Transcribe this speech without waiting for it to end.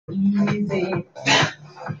Easy.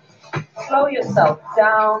 Slow yourself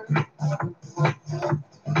down.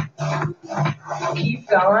 Keep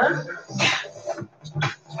going.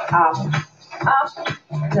 Up, up,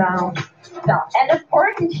 down, down. And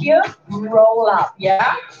important here, roll up,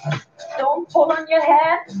 yeah? Don't pull on your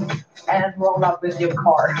head and roll up with your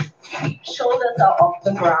core. Shoulders are off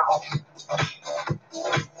the ground.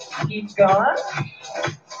 Keep going.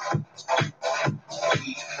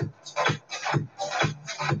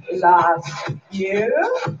 Last few.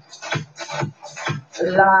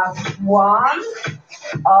 Last one.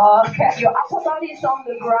 Okay, your upper body is on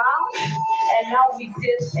the ground. And now we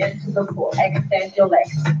dip into the pool. Extend your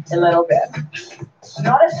legs a little bit.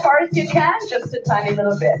 Not as far as you can, just a tiny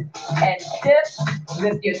little bit. And dip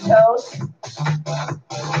with your toes.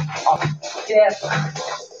 Up, dip.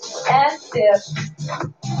 And dip.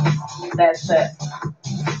 That's it.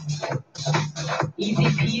 Easy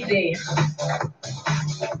peasy.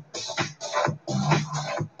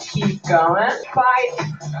 Keep going. 5,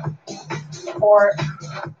 4,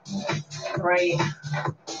 3,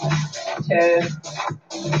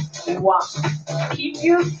 2, 1. Keep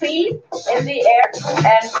your feet in the air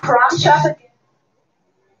and crunch up again.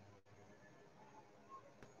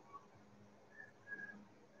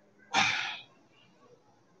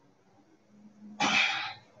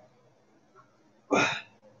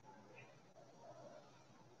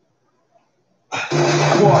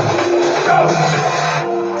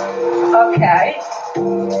 Okay.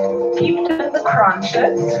 Keep doing the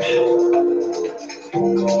crunches.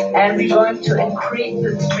 And we're going to increase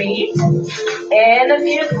the speed. In a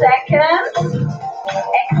few seconds,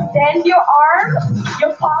 extend your arms.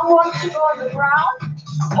 Your palm wants to go on the ground.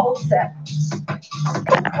 Hold set.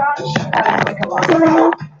 Crunch and take a lot.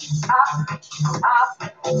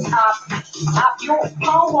 Up, up. Your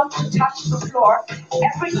palm wants to touch the floor.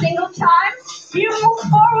 Every single time you move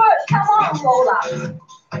forward. Come on, roll up.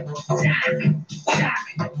 Tack, tack.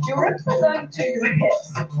 Your ribs are going to your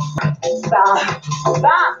hips. Bam,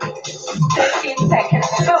 bam. 15 seconds.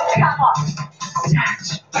 Go, come on. Touch.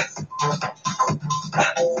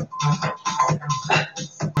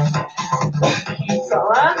 Keep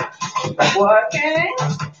going. Working.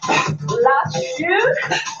 Last few.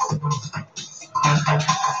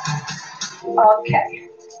 Okay.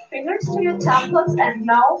 Fingers to your temples, and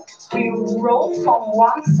now we roll from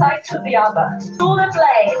one side to the other. Shoulder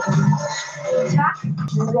blades. Tap,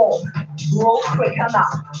 roll. Roll quicker now.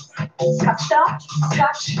 Touch down,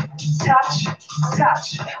 touch, touch,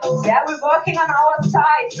 touch. Yeah, we're working on our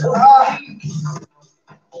side.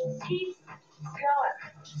 Keep going.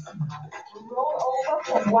 Roll over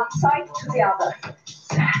from one side to the other.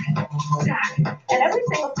 Tack, tack. And every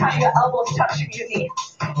single time your elbow's touching your knee.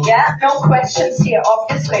 Yeah, no questions here,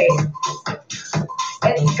 obviously.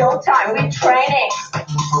 It's go time. We're training.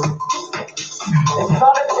 It's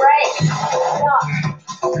not a break. No.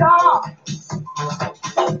 Come on.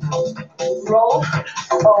 Roll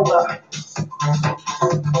over.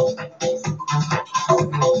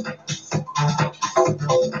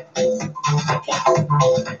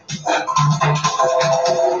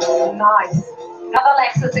 Nice. Another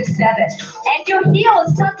leg is extended. And your heel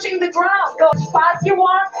is touching the ground. Go as fast as you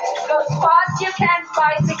want. Go as fast as you can.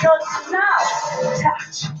 Bicycles now.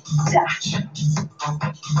 Touch. Touch.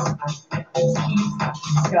 Keep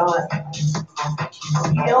going.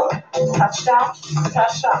 Heel. Touchdown.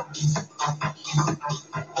 Touchdown.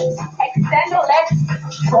 Extend your legs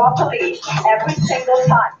properly every single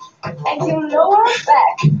time. And your lower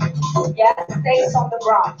back, yeah, stays on the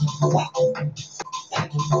ground.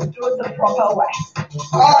 Do it the proper way.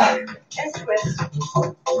 And twist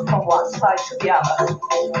from one side to the other.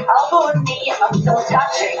 Elbow and knee are still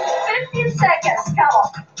touching. 15 seconds, come on.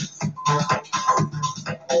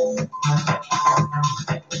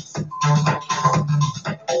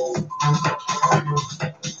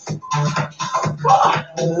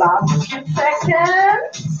 Last few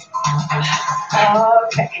seconds.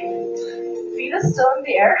 Okay. Feet are still in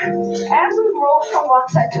the air. And we roll from one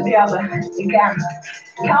side to the other. Again.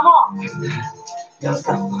 Come on.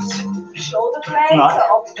 Shoulder blades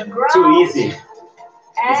are off the ground. Too easy.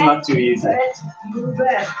 And it's not too easy. Let's move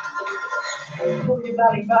it. Pull your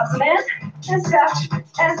belly button in. And touch.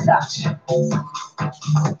 And touch.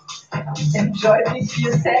 Enjoy these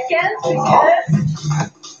few seconds because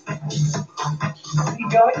we're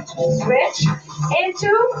going to switch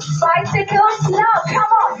into bicycles now.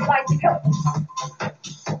 Come on, bicycle.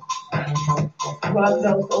 Work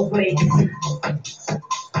those obliques.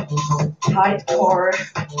 Tight core.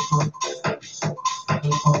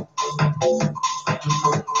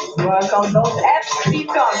 Work on those abs. Keep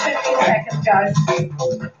going. 15 seconds, guys.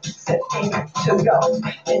 15 to go.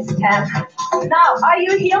 It's 10. Now, are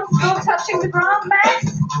your heels still touching the ground,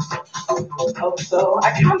 Max? Hope so.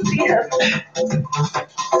 I can't see them.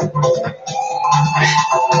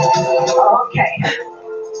 Okay.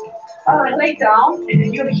 Lay down.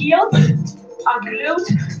 Your heels are glued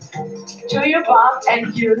to your bum,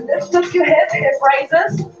 and you lift up your hip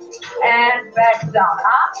raises, and back down,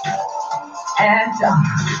 up and down.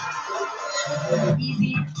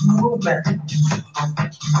 Easy movement.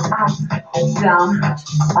 Up, down,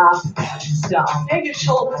 up, down. Take your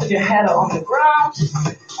shoulders and your head are on the ground,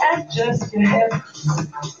 and just your hip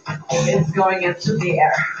is going into the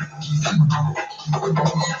air.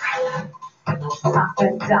 Up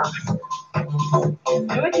and down.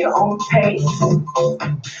 Do it your own pace.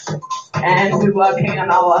 And we're working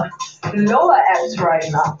on our lower abs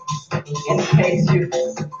right now. In case you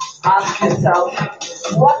ask yourself,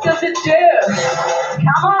 what does it do?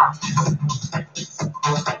 Come on.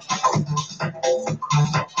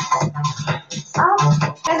 Up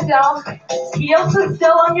and down. Heels are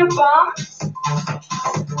still on your bum.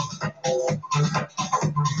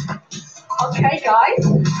 Okay, guys.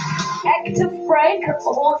 Active break.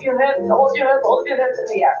 Hold your hips, hold your hips, hold your hips in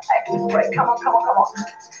the air. Active break. Come on, come on, come on.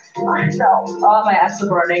 I know. Oh, my abs are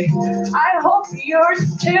burning. I hope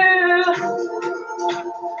yours too.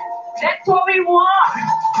 That's what we want.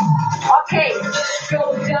 Okay,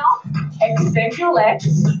 go down, extend your legs.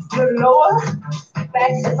 Your lower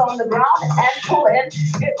back is on the ground and pull in.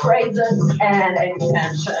 Hip raises and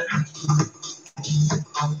extension.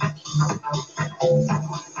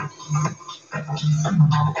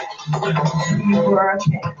 Keep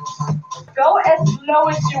working. Go as low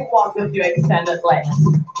as you want with your extended legs.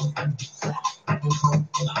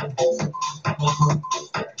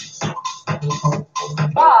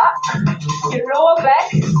 But your lower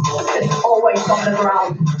back is always on the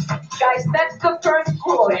ground. Guys, that's the first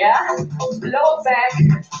rule, yeah? Lower back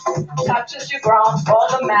touches your ground or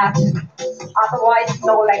the mat. Otherwise,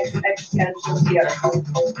 no leg extensions here.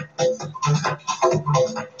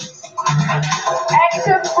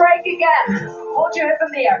 Active break again. Hold your hip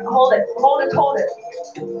in the air. Hold it, hold it, hold it.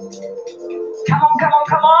 Come on, come on,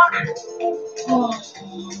 come on.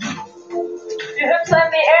 Your hips are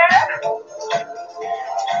in the air.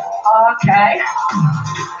 Okay.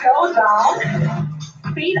 Go down.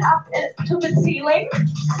 Feet up to the ceiling.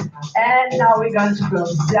 And now we're going to go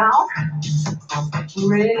down.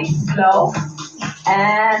 Really slow.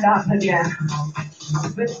 And up again.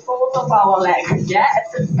 With both of our legs, yeah,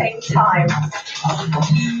 at the same time.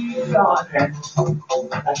 Go on. Okay.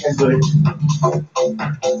 I can do it.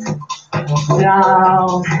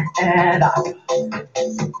 Down and up.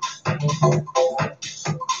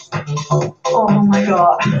 Oh my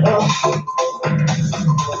God. Oh.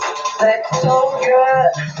 That's so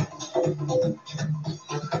good.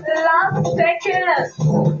 Last second.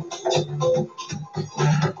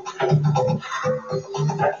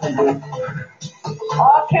 I can do it.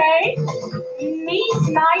 Okay. Knees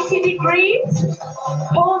 90 degrees.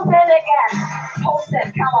 Pulse it again. Pulse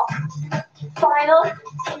it. Come on. Final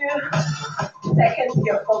 2 seconds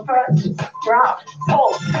here for first round.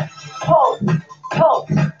 Pulse. Pulse. Pulse.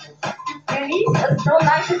 Your knees are still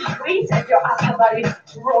 90 degrees and your upper body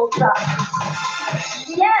rolls up.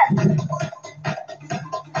 Yes.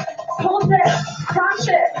 Pulse it. Crunch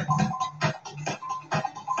it.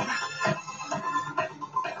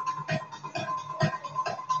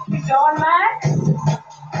 Keep going, Max.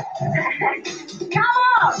 Come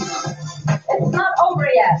on. It's not over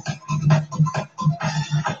yet.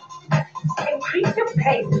 Increase your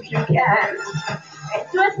pace if you can. And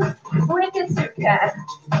do it as quick as you can.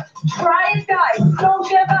 Try it, guys. Don't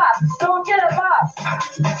give up. Don't give up.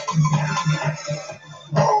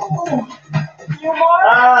 Oh. You more?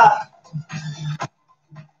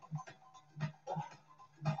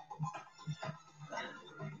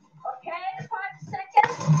 Okay, 5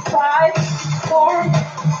 seconds. 5, 4,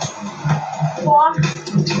 1.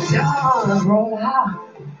 Down. Roll out.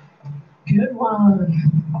 Good one.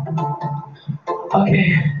 Okay.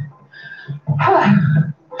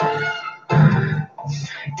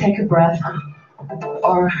 Take a breath,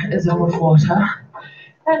 or is it with water?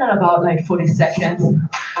 And in about like 40 seconds,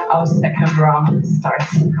 our second round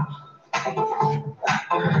starts.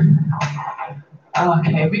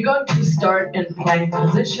 Okay, we're going to start in plank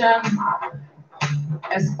position.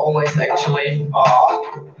 As always, actually.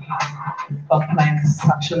 But plank is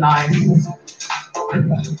such a nice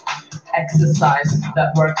exercise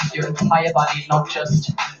that works your entire body, not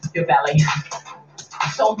just your belly.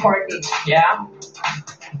 So important, yeah,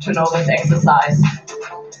 to know this exercise.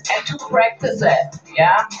 and to practice it.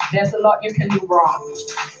 Yeah, there's a lot you can do wrong.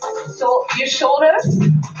 So your shoulders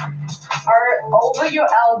are over your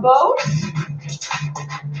elbows.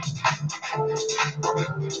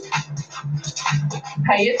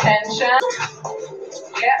 Pay attention.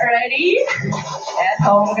 Get ready. At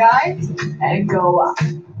home, guys, and go up.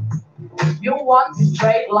 You want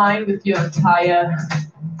straight line with your entire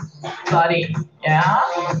body. Yeah.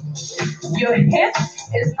 Your hip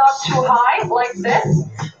is not too high like this,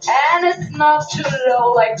 and it's not too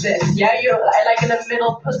low like this. Yeah, you're like in a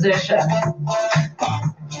middle position.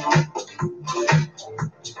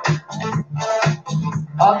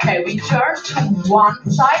 Okay, we turn to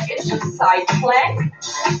one side into side plank,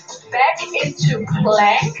 back into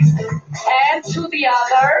plank, and to the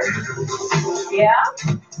other. Yeah.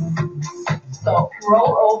 So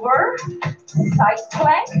roll over, side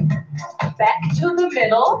plank, back to the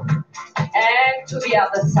middle, and to the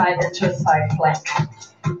other side into a side plank.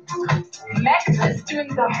 Max is doing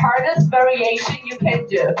the hardest variation you can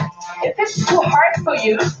do. If it's too hard for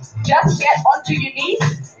you, just get onto your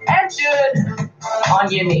knees and do it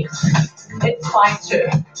on your knees. It's fine too,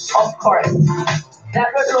 of course.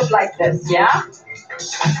 That would look like this, yeah?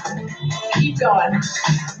 Keep going.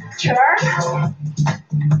 Turn.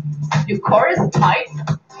 Your core is tight.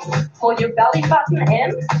 Pull your belly button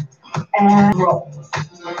in and roll.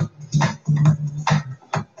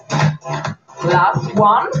 Last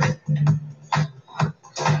one.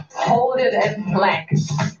 Hold it in plank.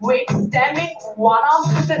 We're extending one arm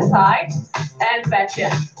to the side and back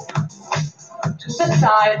in. To the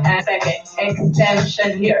side and back in.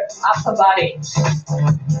 Extension here. Upper body.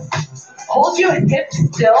 Hold your hips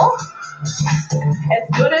still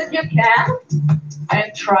as good as you can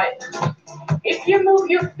and try it. If you move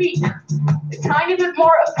your feet a tiny bit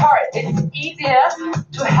more apart, it's easier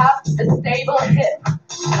to have a stable hip.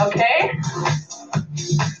 Okay?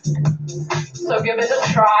 So give it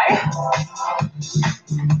a try.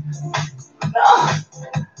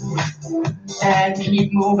 And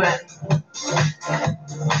keep moving.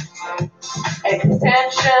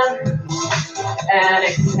 Extension and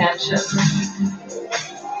extension.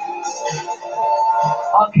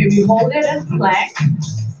 Okay, we hold it in plank.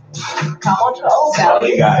 Come on to our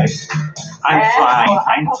belly. Sorry guys,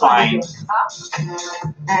 I'm fine. Up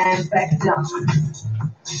and back down.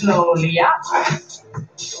 Slowly up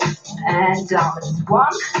and down.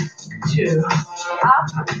 1, 2,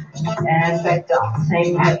 up and back down.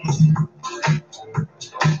 Same pace.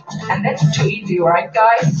 And that's too easy, right,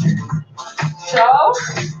 guys? So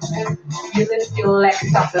you lift your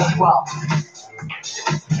legs up as well.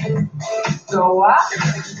 Go up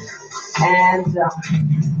and down.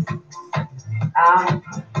 Up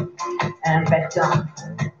and back down.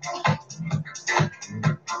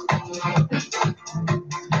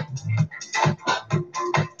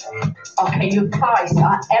 Okay, your thighs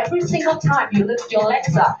are every single time you lift your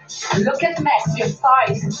legs up. Look at Max, your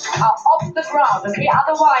thighs are off the ground, okay?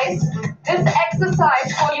 Otherwise, this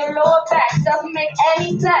exercise for your lower back doesn't make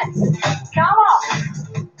any sense. Come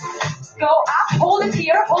on. Go up, hold it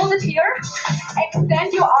here,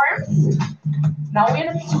 extend your arms. Now we're in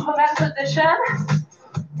a Superman position,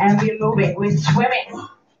 and we're moving, we're swimming.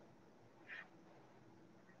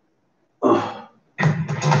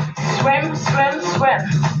 Swim, swim, swim.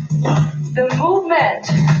 The movement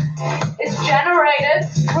is generated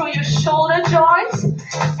through your shoulder joints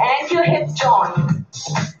and your hip joint.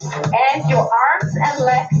 And your arms and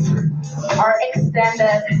legs are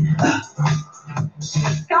extended.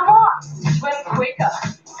 Come on, swim quicker,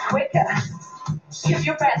 quicker. Give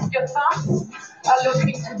your best, your thumbs are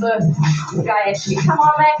looking to the sky actually. Come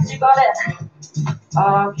on, Max, you got it.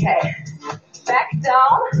 Okay, back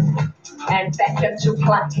down and back into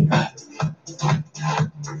plank.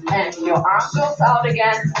 And your arm goes out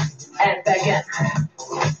again and back in.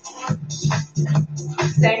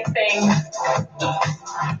 Same thing.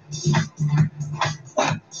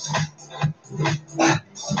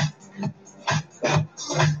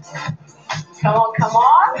 Come on, come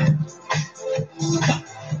on.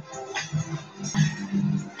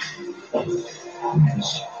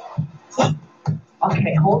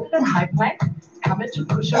 Okay, hold it in high plank. Come into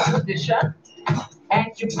push-up position.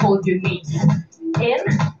 And you pull your knees in,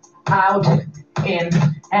 out, in,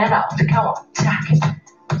 and out. Come on, tack it.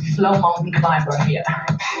 Slow mountain climber here.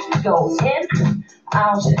 Go in,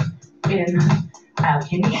 out, in,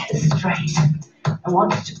 out. Your knee is straight. I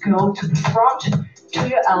want you to go to the front, to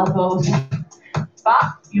your elbows. But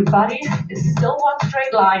your body is still one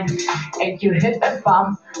straight line, and your hip and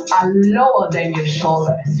bum are lower than your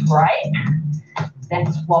shoulders, right?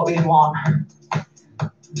 That's what we want.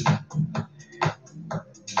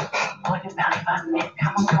 On your belly button,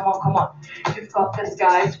 Come on. You've got this,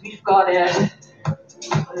 guys. We've got it.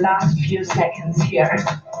 Last few seconds here.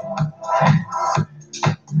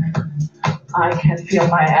 I can feel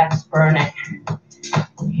my abs burning.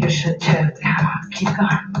 You should too. Come on, keep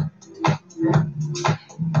going.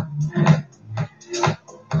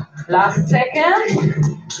 Last second.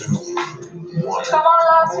 Come on,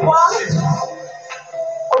 last one.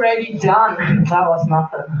 Already done. That was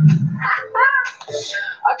nothing.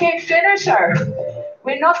 Okay, finisher.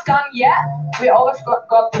 We're not done yet. We always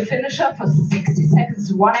got the finisher for 60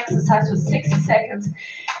 seconds. One exercise for 60 seconds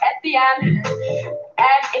at the end.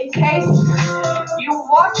 And in case you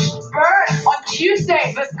watched Burn on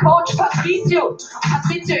Tuesday with Coach Patrizio,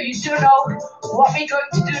 you do know what we're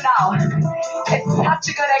going to do now. It's such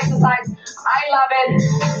a good exercise. I love it.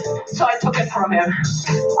 So I took it from him.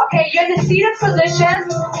 Okay, you're in the seated position.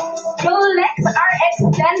 Your legs are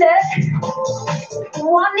extended.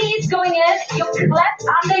 One knee is going in. You clap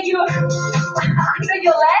under your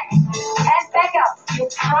leg and back up. You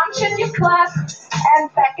crunch it, you clap and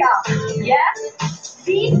back up. Yes?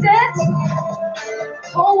 Seated.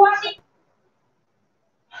 Pull one knee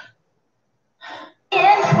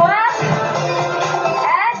in, clap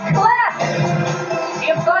and clap.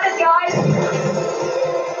 You've got it, guys.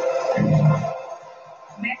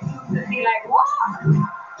 Max looks at me like, what?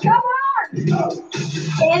 Come on.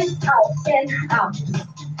 In, out.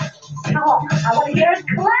 Come on. I want to hear it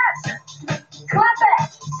clap. Clap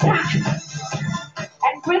it.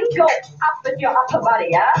 And really go up with your upper body,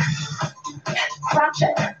 yeah? Crunch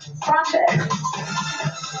it.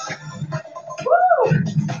 Woo!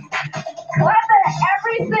 Clap it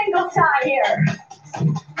every single time here.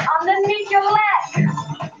 Underneath your leg.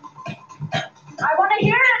 I want to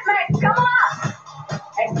hear it, Max. Come on.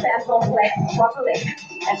 Extend those legs properly.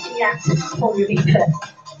 And yes, pull your knee in.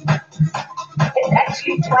 It's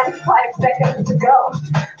actually 25 seconds to go.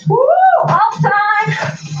 Woo! Half time.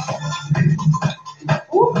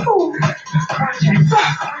 Woo! Crunch it.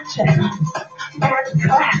 And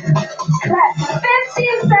clap.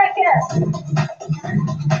 15 seconds.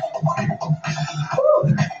 Woo!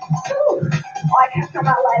 I can feel my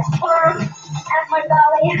legs firm and my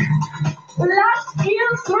belly. Last few,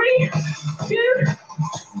 3, 2,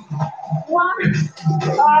 1.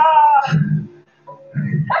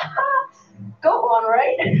 Go on,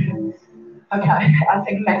 right? Okay, I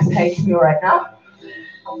think Max hates me right now.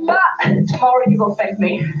 But tomorrow he will thank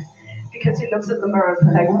me because he looks at the mirror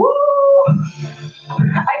and like, woo!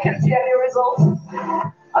 I can see any results.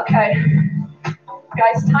 Okay,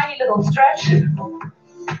 guys, tiny little stretch.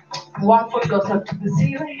 One foot goes up to the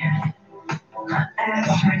ceiling and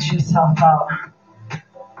stretch yourself out.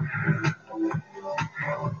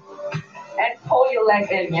 And pull your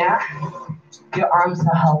leg in, yeah? Your arms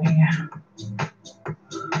are helping you.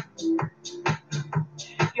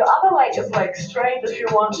 Your other leg is like straight if you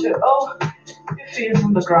want to. Oh, your feet is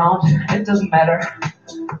on the ground. It doesn't matter.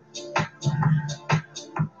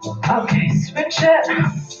 Okay, switch it.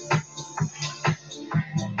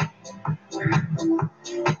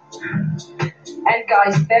 And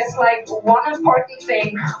guys, there's like one important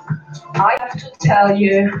thing I have to tell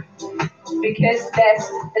you, because there's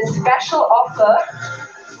a special offer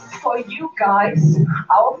for you guys,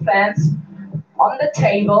 our fans, on the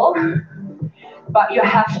table. But you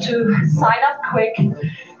have to sign up quick,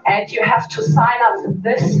 and you have to sign up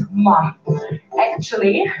this month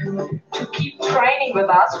actually to keep training with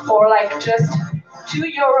us for like just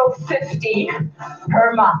 €2.50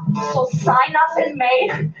 per month. So sign up in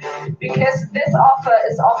May, because this offer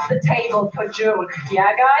is off the table for June.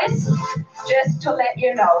 Yeah, guys? Just to let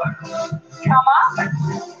you know. Come up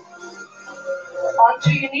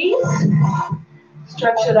onto your knees,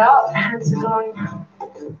 stretch it out, hands are going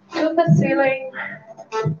to the ceiling.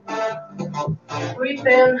 Breathe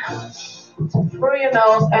in through your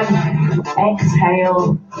nose and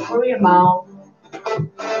exhale through your mouth.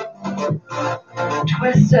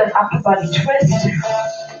 Twist it, upper body twist.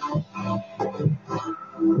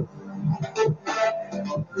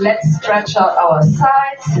 Let's stretch out our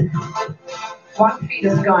sides. One foot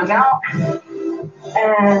is going out.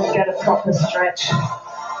 And get a proper stretch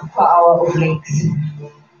for our obliques.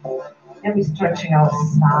 And we're stretching our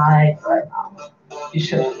sides right now. You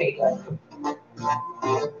should feel it.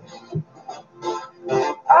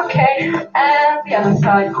 Okay, and the other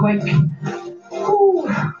side, quick. Ooh.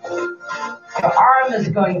 Your arm is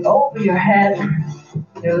going over your head.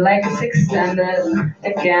 Your leg is extended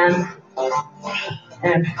again.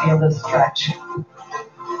 And feel the stretch.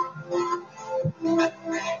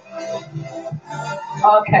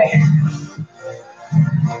 Okay.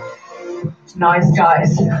 Nice,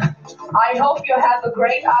 guys. I hope you have a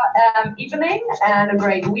great evening and a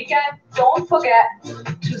great weekend. Don't forget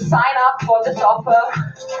to sign up for this offer,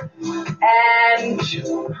 and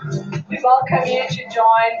we welcome you to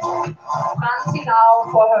join Nancy now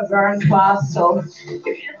for her burn class. So if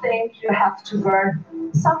you think you have to burn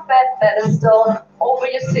some fat that is still over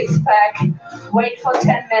your six pack, wait for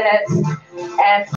 10 minutes and